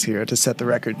 Liz is here to set the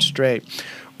record straight.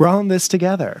 We're all in this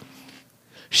together.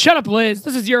 Shut up, Liz.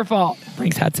 This is your fault.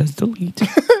 Frank's hat says delete.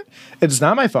 It's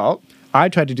not my fault. I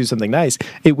tried to do something nice.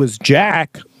 It was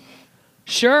Jack.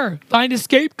 Sure. Find a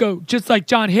scapegoat, just like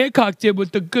John Hancock did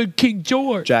with the good King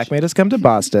George. Jack made us come to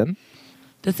Boston.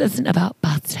 This isn't about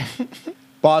Boston.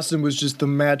 Boston was just the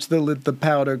match that lit the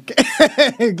powder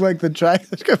keg, like the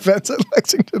traffic events at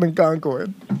Lexington and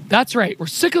Concord. That's right. We're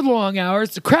sick of the long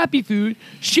hours, the crappy food,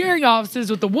 sharing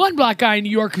offices with the one black guy in New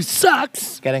York who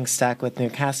sucks. Getting stuck with new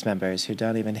cast members who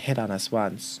don't even hit on us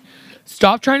once.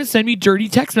 Stop trying to send me dirty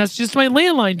text messages to my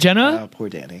landline, Jenna. Oh, poor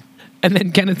Danny. And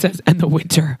then Kenneth says, and the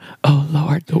winter. Oh,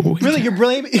 Lord, the winter.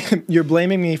 Really, you're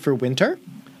blaming me for winter?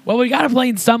 Well, we got to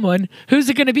blame someone. Who's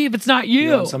it going to be if it's not you?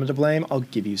 You want someone to blame? I'll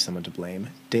give you someone to blame.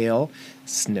 Dale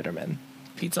Snitterman.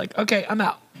 Pete's like, okay, I'm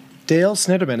out. Dale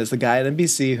Snitterman is the guy at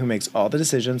NBC who makes all the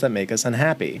decisions that make us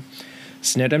unhappy.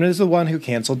 Snitterman is the one who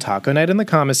canceled Taco Night in the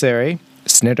commissary.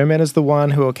 Snitterman is the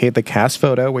one who okayed the cast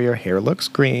photo where your hair looks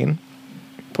green.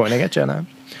 Pointing at Jenna.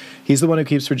 He's the one who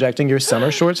keeps rejecting your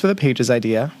summer shorts for the Pages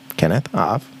idea. Kenneth,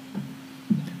 off.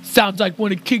 Sounds like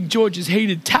one of King George's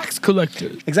hated tax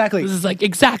collectors. Exactly. This is like,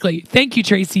 exactly. Thank you,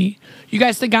 Tracy. You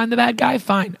guys think I'm the bad guy?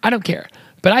 Fine. I don't care.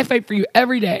 But I fight for you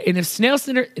every day. And if Snail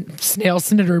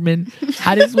Snitterman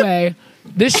had his way,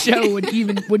 this show wouldn't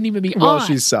even be While on.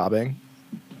 she's sobbing.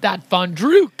 That Von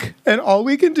Drook. And all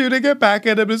we can do to get back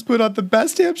at him is put on the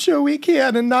best damn show we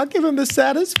can and not give him the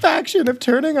satisfaction of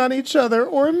turning on each other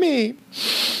or me.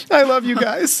 I love you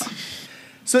guys.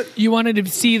 So you wanted to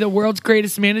see the world's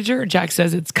greatest manager? Jack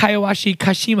says it's Kawashi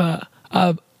Kashima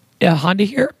of Honda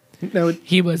here. No,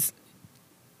 he was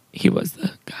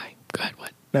the guy. Go ahead,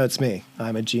 what? No, it's me.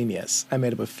 I'm a genius. I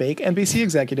made up a fake NBC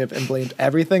executive and blamed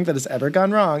everything that has ever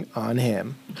gone wrong on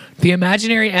him. The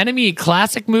imaginary enemy,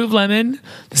 classic move, Lemon.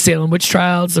 The Salem witch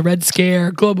trials, the Red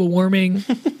Scare, global warming.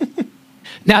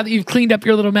 Now that you've cleaned up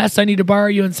your little mess, I need to borrow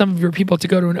you and some of your people to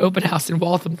go to an open house in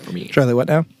Waltham for me. Charlie, what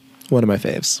now? One of my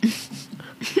faves.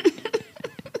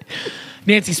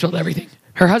 Nancy spilled everything.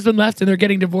 Her husband left and they're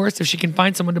getting divorced if she can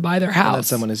find someone to buy their house. And that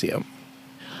someone is you.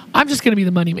 I'm just going to be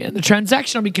the money man. The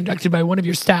transaction will be conducted by one of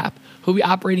your staff who will be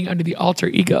operating under the alter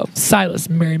ego, Silas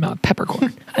Marymount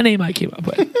Peppercorn, a name I came up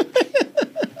with.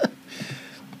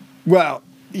 Well,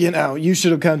 you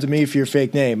should have come to me for your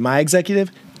fake name. My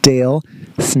executive, Dale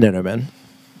Snitterman.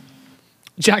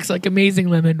 Jack's like, amazing,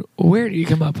 Lemon. Where do you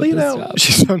come up with this stuff?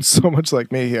 She sounds so much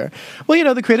like me here.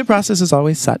 Well, the creative process is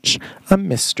always such a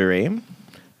mystery.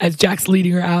 As Jack's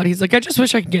leading her out, he's like, I just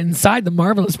wish I could get inside the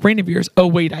marvelous brain of yours. Oh,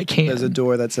 wait, I can't. There's a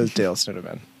door that says Dale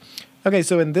Snitterman. Okay,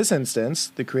 so in this instance,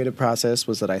 the creative process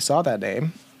was that I saw that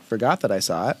name, forgot that I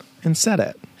saw it, and said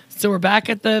it. So we're back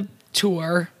at the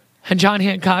tour, and John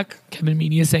Hancock, Kevin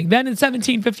Meaney, is saying, then in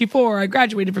 1754, I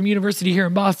graduated from university here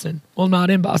in Boston. Well, not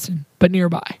in Boston, but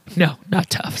nearby. No, not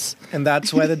Tufts. And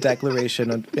that's why the Declaration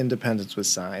of Independence was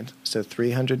signed. So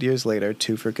 300 years later,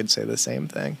 Toofer could say the same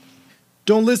thing.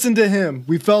 Don't listen to him.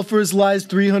 We fell for his lies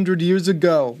 300 years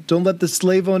ago. Don't let the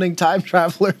slave-owning time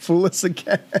traveler fool us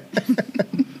again.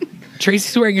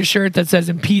 Tracy's wearing a shirt that says,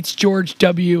 impeach George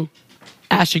W.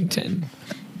 Ashington.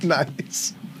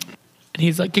 Nice. And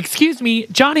he's like, excuse me,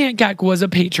 John Hancock was a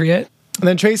patriot. And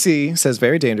then Tracy says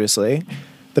very dangerously,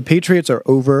 the Patriots are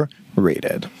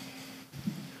overrated.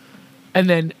 And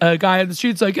then a guy on the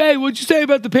street's like, hey, what'd you say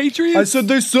about the Patriots? I said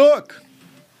they suck.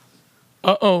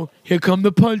 Uh-oh, here come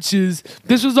the punches.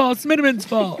 This was all Smitterman's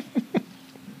fault.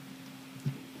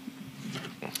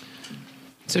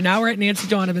 So now we're at Nancy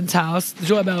Donovan's house. The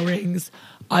doorbell rings.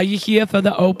 Are you here for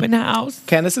the open house?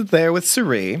 Candace is there with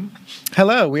Suri.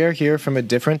 Hello, we are here from a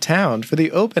different town for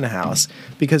the open house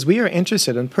because we are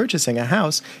interested in purchasing a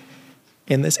house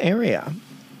in this area.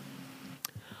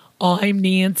 I'm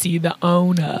Nancy, the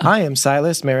owner. I am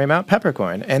Silas Marymount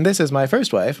Peppercorn, and this is my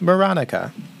first wife,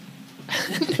 Veronica.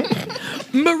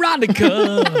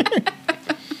 Veronica!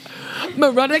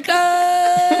 Veronica!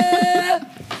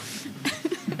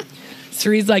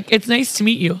 Suri's like, it's nice to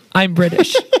meet you. I'm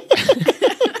British.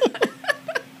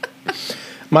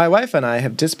 My wife and I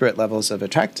have disparate levels of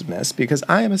attractiveness because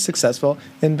I am a successful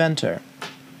inventor.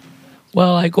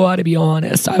 Well, I gotta be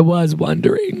honest, I was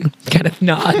wondering. Kenneth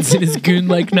nods in his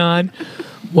goon-like nod.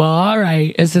 Well, all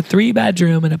right, it's a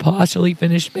 3-bedroom and a partially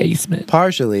finished basement.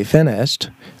 Partially finished.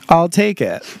 I'll take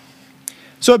it.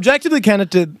 So objectively, Kenneth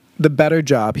did the better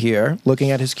job here,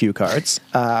 looking at his cue cards,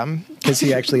 because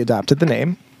he actually adopted the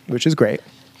name, which is great.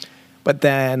 But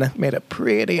then made it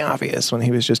pretty obvious when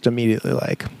he was just immediately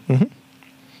like,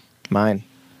 mine.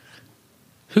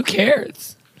 Who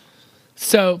cares?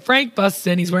 So Frank busts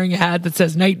in. He's wearing a hat that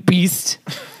says Night Beast.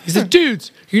 He said,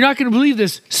 dudes, you're not going to believe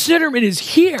this. Snitterman is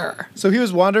here. So he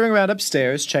was wandering around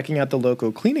upstairs, checking out the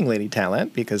local cleaning lady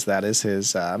talent, because that is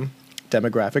his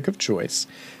demographic of choice.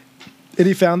 And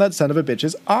he found that son of a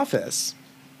bitch's office.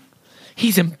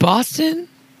 He's in Boston?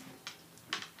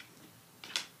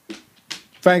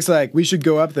 Frank's like, we should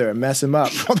go up there and mess him up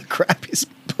for all the crap he's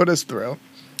put us through.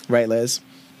 Right, Liz?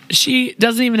 She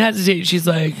doesn't even hesitate. She's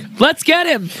like, let's get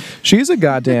him. She's a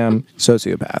goddamn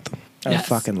sociopath. I Yes.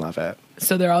 fucking love it.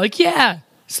 So they're all like, yeah.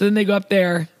 So then they go up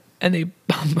there and they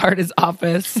bombard his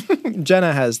office.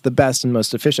 Jenna has the best and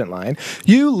most efficient line.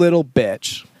 You little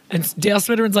bitch. And Dale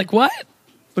Smitterman's like, what?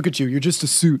 Look at you. You're just a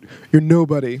suit. You're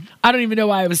nobody. I don't even know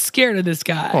why I was scared of this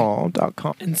guy.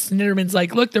 Aw.com. And Snitterman's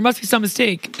like, look, there must be some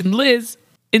mistake. And Liz,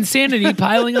 insanity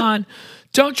piling on.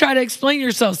 Don't try to explain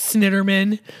yourself,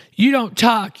 Snitterman. You don't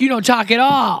talk. You don't talk at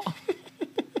all.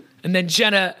 And then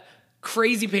Jenna,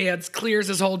 crazy pants, clears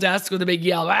his whole desk with a big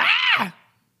yell. Ah!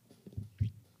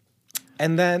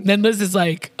 And then Liz is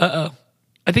like, uh-oh.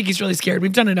 I think he's really scared.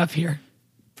 We've done enough here.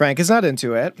 Frank is not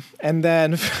into it. And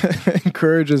then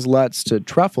encourages Lutz to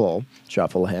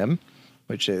shuffle him,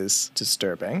 which is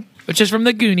disturbing. Which is from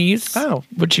the Goonies. Oh.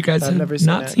 Which you guys I've have never seen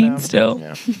not it, seen no. still.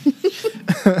 Yeah.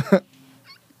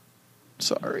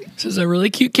 Sorry. So there's a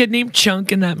really cute kid named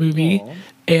Chunk in that movie. Aww.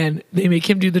 And they make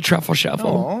him do the truffle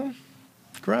shuffle. Aw.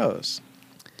 Gross.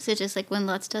 Is it just like when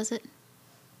Lutz does it?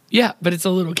 Yeah, but it's a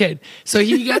little kid. So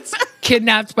he gets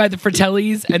kidnapped by the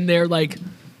Fratellis and their like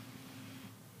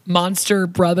monster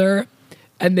brother.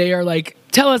 And they are like,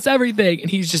 tell us everything. And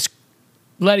he's just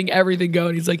letting everything go.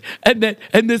 And he's like, and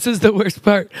this is the worst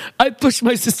part. I pushed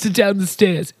my sister down the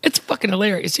stairs. It's fucking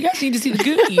hilarious. You guys need to see the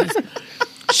Goonies.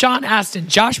 Sean Astin,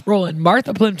 Josh Brolin,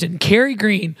 Martha Plimpton, Carrie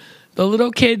Green, the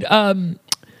little kid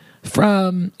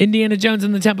from Indiana Jones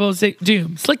and the Temple of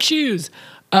Doom, Slick Shoes,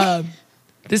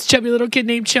 this chubby little kid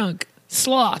named Chunk,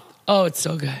 Sloth. Oh, it's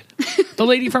so good. The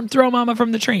lady from Throw Mama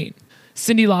from the Train.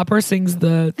 Cyndi Lauper sings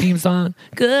the theme song.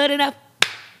 Good enough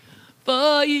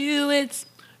for you, it's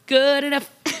good enough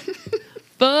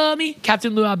for me.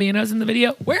 Captain Lou Albano's in the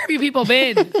video. Where have you people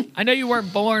been? I know you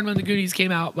weren't born when the Goonies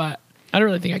came out, but I don't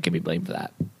really think I can be blamed for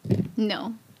that.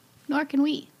 No. Nor can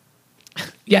we.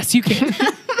 Yes, you can.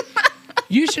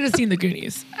 You should have seen the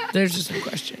Goonies. There's just no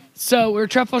question. So we're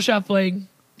truffle shuffling.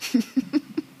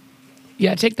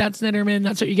 Yeah, take that, Snitterman.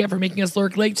 That's what you get for making us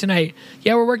lurk late tonight.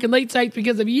 Yeah, we're working late tonight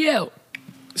because of you.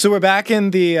 So we're back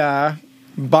in the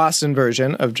Boston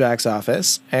version of Jack's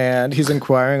office, and he's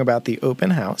inquiring about the open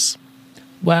house.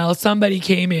 Well, somebody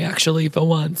came actually for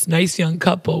once. Nice young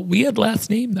couple. Weird last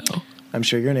name, though. I'm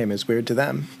sure your name is weird to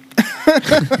them.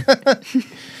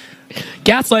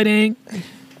 Gaslighting.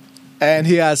 And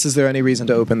he asks, is there any reason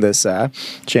to open this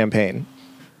champagne?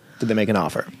 Did they make an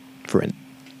offer for it?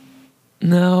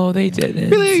 No, they didn't.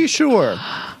 Really? Are you sure?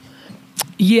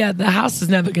 Yeah, the house is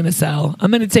never going to sell.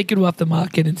 I'm going to take it off the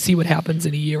market and see what happens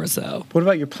in a year or so. What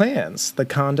about your plans? The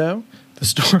condo? The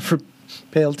store for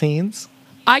pale teens?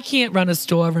 I can't run a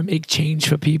store and make change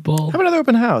for people. Have another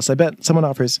open house. I bet someone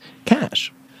offers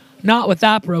cash. Not with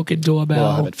that broken doorbell. Well,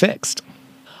 I'll have it fixed.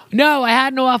 No, I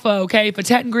had an offer, okay, for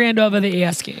 10 grand over the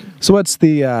asking. So what's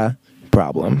the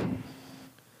problem?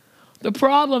 The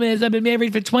problem is I've been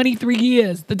married for 23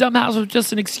 years. The dumb house was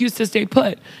just an excuse to stay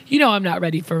put. You know I'm not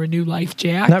ready for a new life,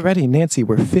 Jack. Not ready, Nancy.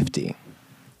 We're 50.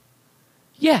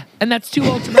 Yeah, and that's too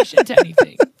old to rush into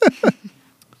anything.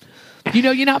 You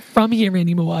know, you're not from here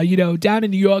anymore. You know, down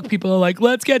in New York, people are like,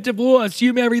 let's get divorced.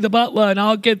 You marry the butler and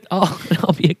I'll be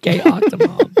a gay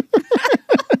octomom.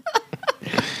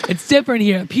 It's different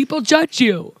here. People judge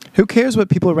you. Who cares what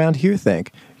people around here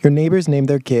think? Your neighbors named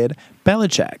their kid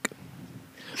Belichick.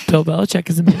 Bill Belichick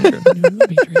is a manager of the New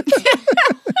England Patriots.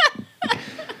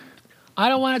 I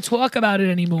don't want to talk about it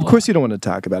anymore. Of course you don't want to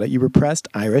talk about it. You repressed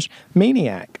Irish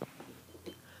maniac.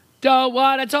 Don't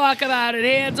want to talk about it.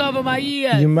 Hands over my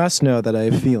ears. You must know that I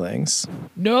have feelings.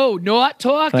 No, not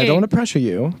talking. And I don't want to pressure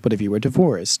you, but if you were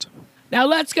divorced... Now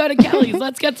let's go to Kelly's.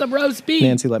 Let's get some roast beef.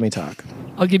 Nancy, let me talk.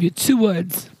 I'll give you 2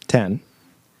 words. 10.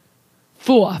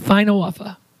 4, final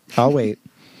offer. I'll wait.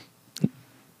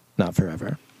 Not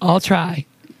forever. I'll try.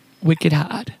 Wicked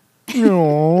hard.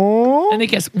 Aww. And they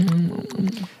kiss.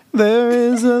 There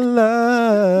is a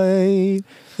light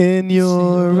in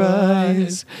your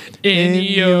eyes. In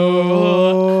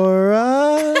your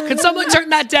eyes. Could someone turn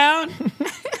that down?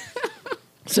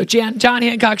 So John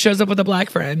Hancock shows up with a black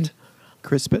friend.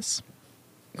 Crispus.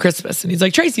 And he's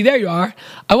like, Tracy, there you are.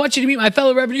 I want you to meet my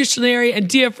fellow revolutionary and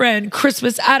dear friend,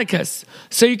 Crispus Atticus.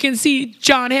 So you can see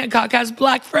John Hancock has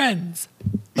black friends.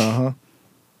 Uh-huh.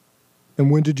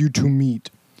 And when did you two meet?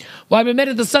 Well, I met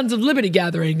at the Sons of Liberty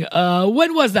gathering.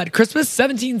 When was that? Christmas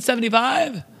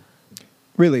 1775?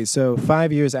 Really? So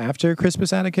 5 years after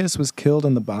Crispus Atticus was killed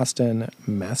in the Boston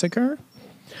Massacre?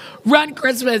 Run,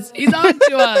 Christmas. He's on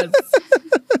to us.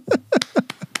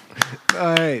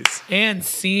 Nice. And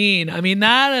scene. I mean,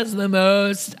 that is the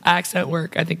most accent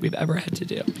work I think we've ever had to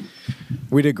do.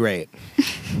 We did great.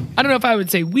 I don't know if I would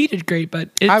say we did great, but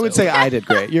I would say I did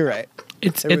great. You're right.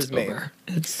 It's was me. over.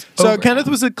 It's So over. Kenneth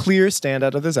was a clear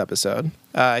standout of this episode.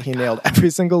 He nailed every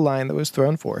single line that was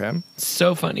thrown for him.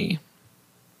 So funny.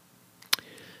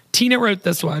 Tina wrote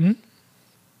this one.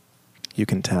 You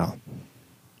can tell.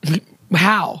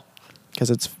 How? Because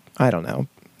it's, I don't know,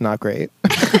 not great.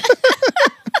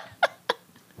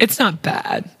 It's not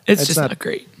bad. It's just not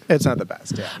great. It's not the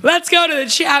best, yeah. Let's go to the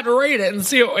chat and read it and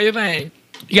see what you think.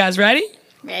 You guys ready?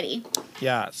 Ready.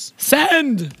 Yes.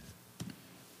 Send.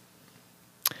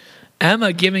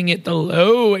 Emma giving it the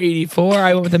low 84.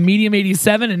 I went with the medium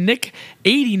 87 and Nick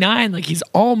 89. Like he's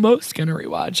almost going to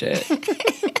rewatch it.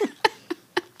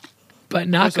 But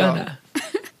not gonna.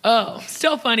 Oh,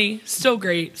 still funny. Still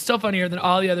great. Still funnier than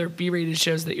all the other B-rated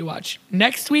shows that you watch.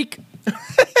 Next week,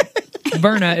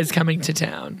 Verna is coming to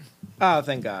town. Oh,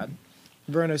 thank God.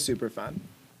 Verna's super fun.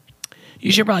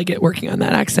 You should probably get working on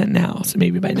that accent now. So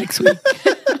maybe by next week,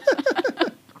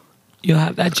 you'll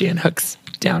have that Jan Hooks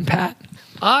down pat.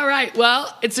 All right.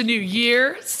 Well, it's a new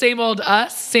year. Same old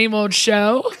us. Same old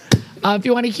show. If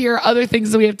you want to hear other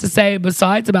things that we have to say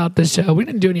besides about this show, we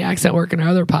didn't do any accent work in our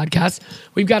other podcasts.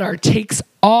 We've got our takes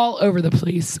all over the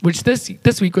place, which this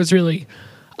week was really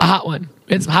a hot one.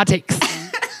 We had some hot takes.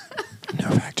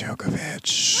 Novak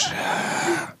Djokovic.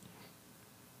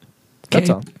 That's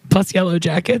all. Plus Yellow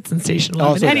Jackets and Station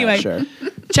 11. Also anyway, that,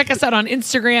 sure. Check us out on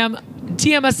Instagram.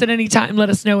 DM us at any time.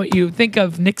 Let us know what you think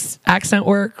of Nick's accent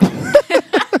work.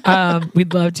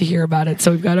 We'd love to hear about it. So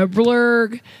we've got a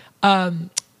blurg.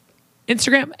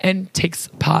 Instagram and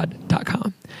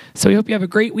takespod.com. So we hope you have a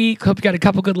great week. Hope you got a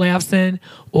couple good laughs in.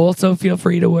 Also, feel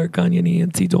free to work on your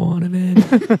Nancy Donovan.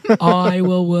 I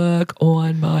will work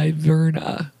on my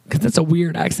Verna because that's a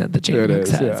weird accent that Jane Hooks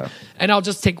has. Yeah. And I'll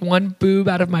just take one boob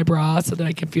out of my bra so that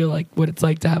I can feel like what it's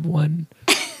like to have one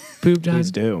boob done.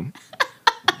 Please do.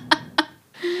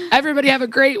 Everybody have a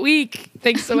great week.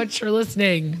 Thanks so much for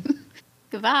listening.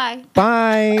 Goodbye.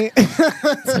 Bye.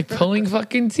 It's like pulling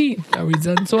fucking teeth. Are we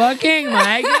done talking?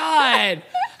 My God.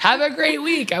 Have a great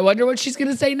week. I wonder what she's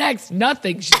going to say next.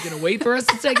 Nothing. She's going to wait for us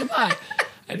to say goodbye.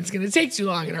 And it's going to take too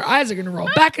long. And her eyes are going to roll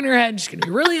back in her head. She's going to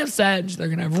be really upset. They're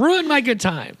going to have ruined my good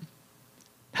time.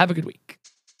 Have a good week.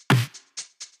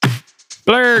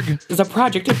 Blurg is a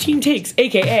project of Team Takes,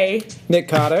 a.k.a. Nick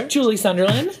Cotter. Julie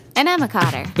Sunderland. And Emma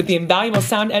Cotter. With the invaluable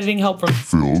sound editing help from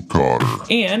Phil Cotter.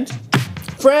 And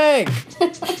Frank.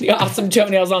 the awesome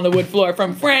toenails on the wood floor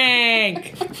from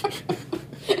Frank.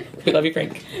 We love you,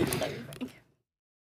 Frank.